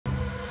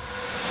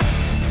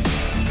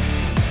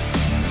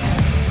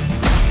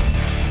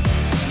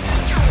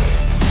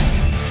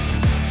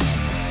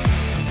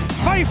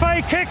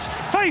Feifei kicks.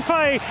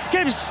 Feifei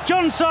gives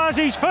John Sires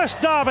his first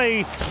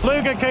derby.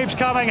 Luger keeps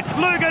coming.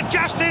 Luger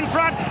just in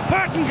front.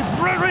 Burton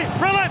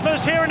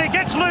relentless here, and he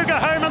gets Luger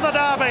home in the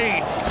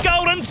derby.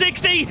 Golden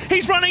 60,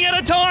 he's running out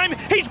of time.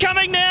 He's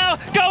coming now.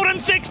 Golden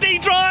 60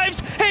 drives.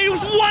 He's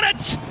won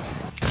it.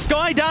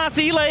 Sky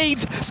Darcy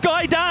leads.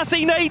 Sky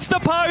Darcy needs the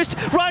post.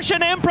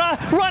 Russian Emperor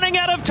running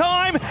out of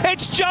time.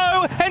 It's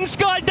Joe and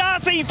Sky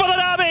Darcy for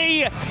the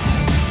derby.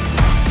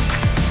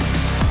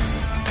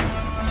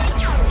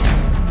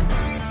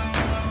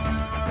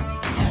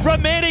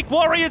 Romantic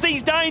Warriors,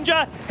 he's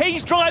danger.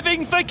 He's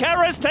driving for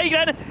Karis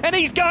Tegan, and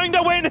he's going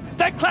to win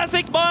the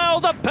Classic Mile,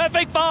 the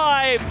Perfect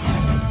 5.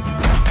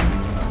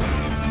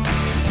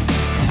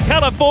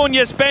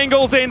 California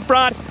Spangle's in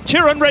front.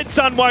 Chiron Red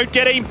Sun won't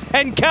get him,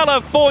 and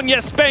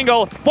California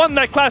Spangle won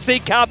the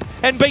Classic Cup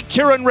and beat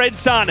Chiron Red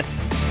Sun.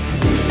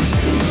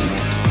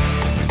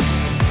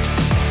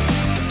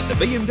 The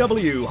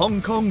BMW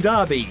Hong Kong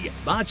Derby,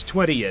 March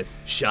 20th,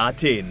 Sha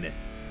Tin.